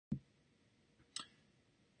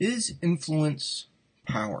Is influence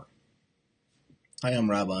power? Hi, I'm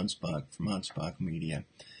Rob Anspach from Anspach Media.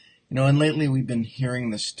 And lately we've been hearing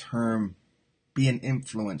this term, be an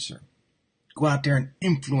influencer. Go out there and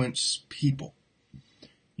influence people.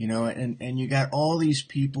 And you got all these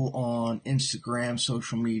people on Instagram,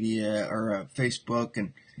 social media, or Facebook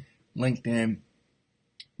and LinkedIn.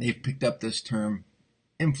 They've picked up this term,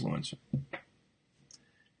 influencer.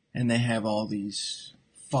 And they have all these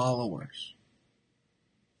followers.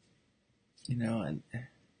 And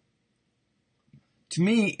to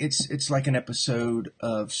me, it's like an episode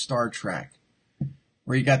of Star Trek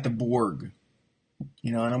where you got the Borg,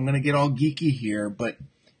 and I'm going to get all geeky here, but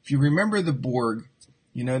if you remember the Borg,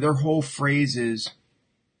 their whole phrase is,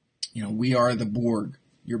 we are the Borg.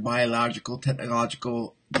 Your biological,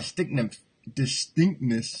 technological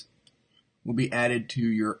distinctness will be added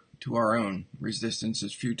to our own. Resistance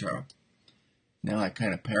is futile. Now, I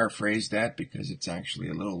kind of paraphrase that because it's actually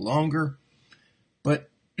a little longer.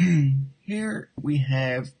 But here we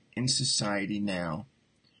have in society now,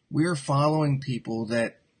 we're following people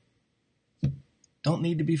that don't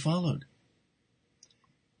need to be followed.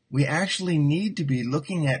 We actually need to be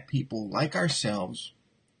looking at people like ourselves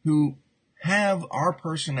who have our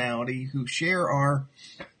personality, who share our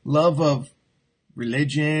love of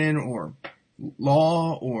religion or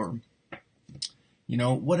law or,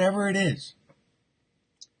 whatever it is.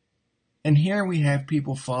 And here we have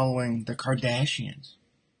people following the Kardashians.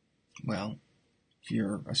 Well, if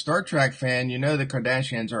you're a Star Trek fan, the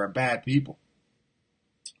Kardashians are bad people.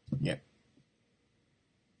 Yep.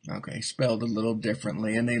 Okay, spelled a little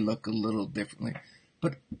differently, and they look a little differently.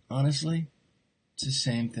 But honestly, it's the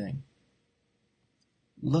same thing.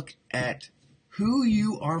 Look at who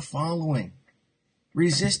you are following.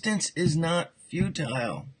 Resistance is not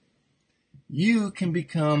futile. You can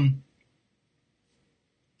become,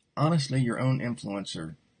 honestly, your own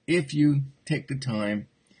influencer if you take the time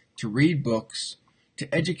to read books,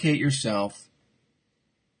 to educate yourself.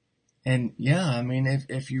 And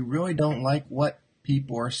if you really don't like what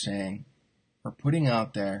people are saying or putting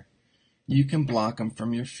out there, you can block them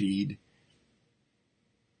from your feed.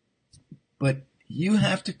 But you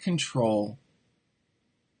have to control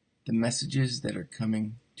the messages that are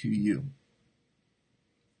coming to you.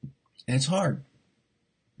 And it's hard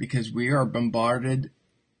because we are bombarded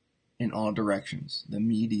in all directions. The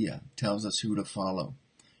media tells us who to follow.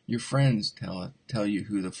 Your friends tell you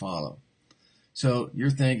who to follow. So you're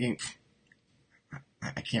thinking,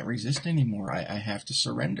 I can't resist anymore. I have to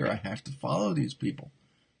surrender. I have to follow these people.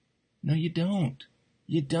 No, you don't.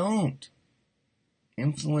 You don't.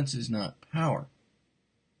 Influence is not power.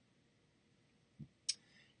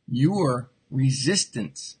 Your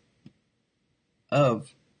resistance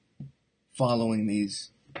of following these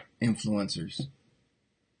influencers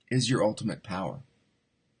is your ultimate power.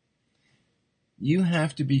 You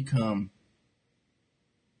have to become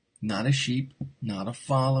not a sheep, not a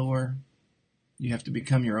follower. You have to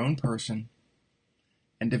become your own person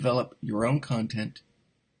and develop your own content,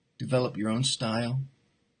 develop your own style,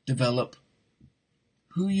 develop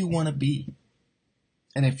who you want to be.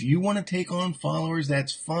 And if you want to take on followers,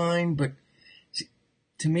 that's fine. But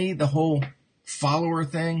to me, the whole follower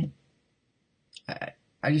thing,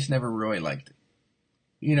 I just never really liked it.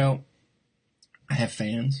 I have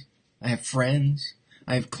fans. I have friends.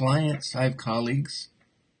 I have clients. I have colleagues.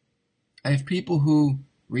 I have people who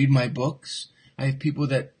read my books. I have people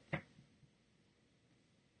that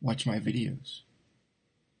watch my videos.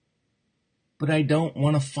 But I don't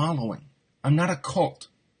want a following. I'm not a cult.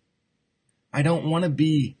 I don't want to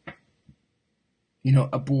be,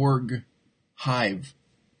 a Borg hive.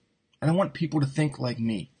 I don't want people to think like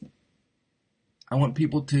me. I want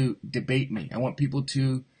people to debate me. I want people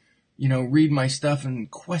to, read my stuff and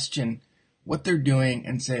question what they're doing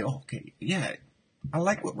and say, okay, yeah, I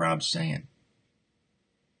like what Rob's saying.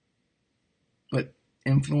 But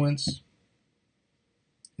influence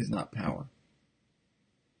is not power.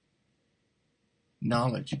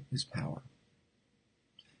 Knowledge is power.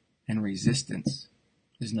 And resistance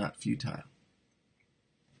is not futile.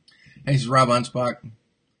 Hey, this is Rob Anspach.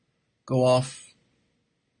 Go off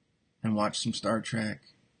and watch some Star Trek,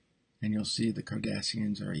 and you'll see the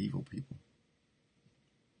Kardashians are evil people.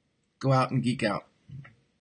 Go out and geek out.